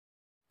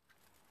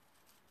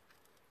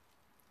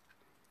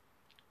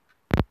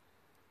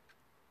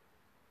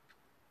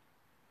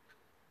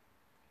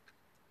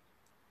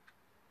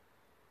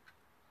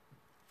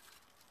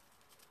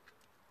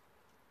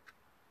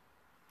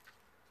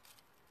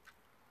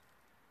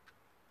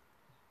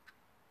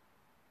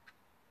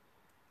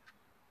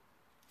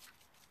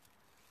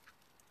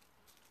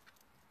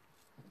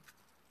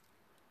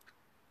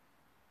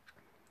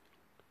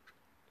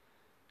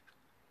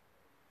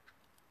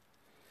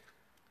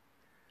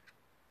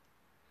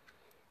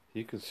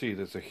you can see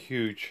there's a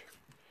huge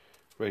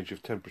range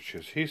of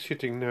temperatures. He's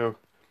sitting now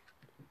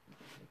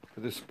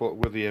at this spot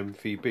where the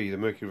MVB, the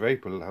mercury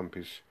vapor lamp,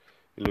 is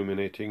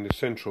illuminating the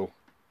central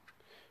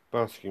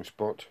basking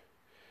spot,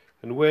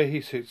 and where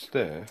he sits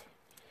there,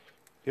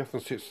 he often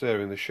sits there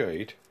in the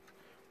shade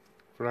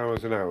for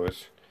hours and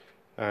hours,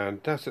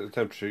 and that's at the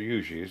temperature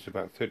usually is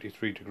about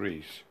 33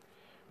 degrees.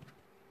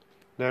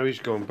 Now he's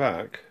gone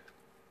back.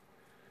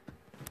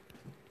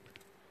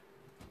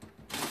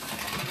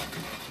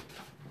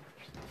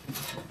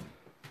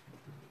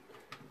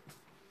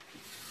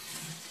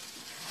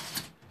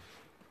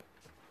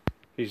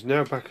 He's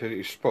now back at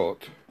his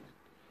spot,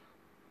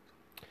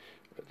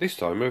 this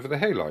time over the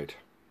halide.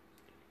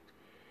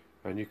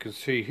 And you can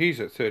see he's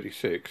at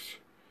 36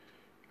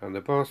 and the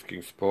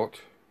basking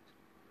spot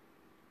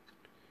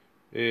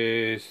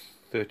is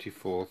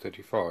 34,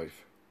 35.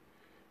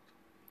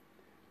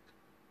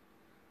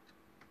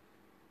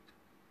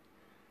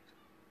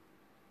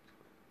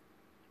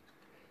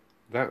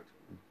 That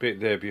bit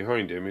there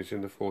behind him is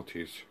in the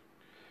 40s.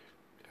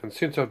 And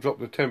since I've dropped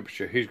the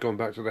temperature, he's gone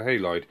back to the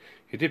halide.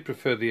 He did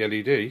prefer the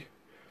LED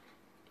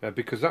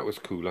because that was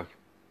cooler.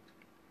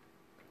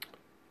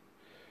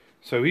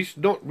 So he's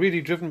not really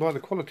driven by the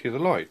quality of the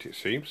light, it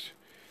seems.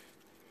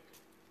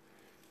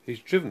 He's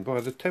driven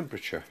by the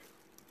temperature.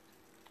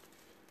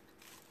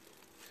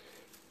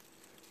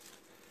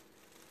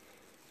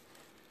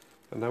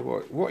 And now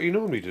what he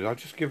normally does, I've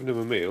just given him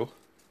a meal,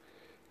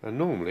 and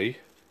normally,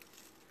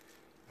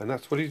 and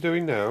that's what he's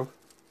doing now,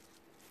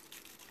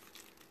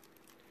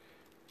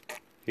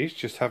 he's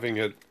just having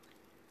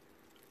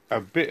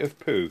a bit of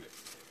poo.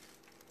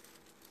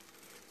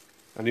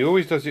 And he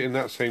always does it in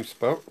that same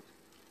spot.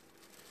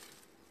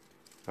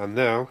 And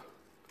now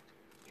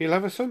he'll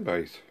have a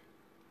sunbathe.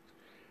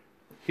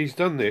 He's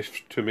done this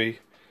to me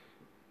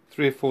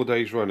 3 or 4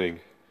 days running.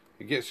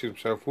 He gets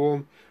himself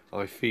warm,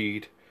 I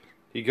feed,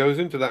 he goes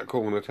into that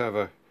corner to have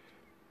a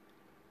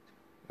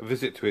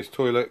visit to his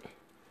toilet,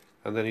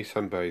 and then he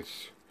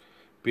sunbathes.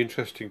 Be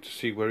interesting to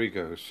see where he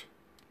goes.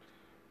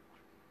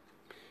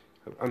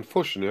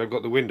 Unfortunately, I've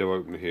got the window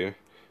open here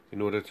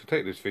in order to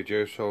take this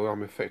video, so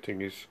I'm affecting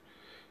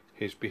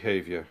his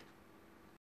behaviour.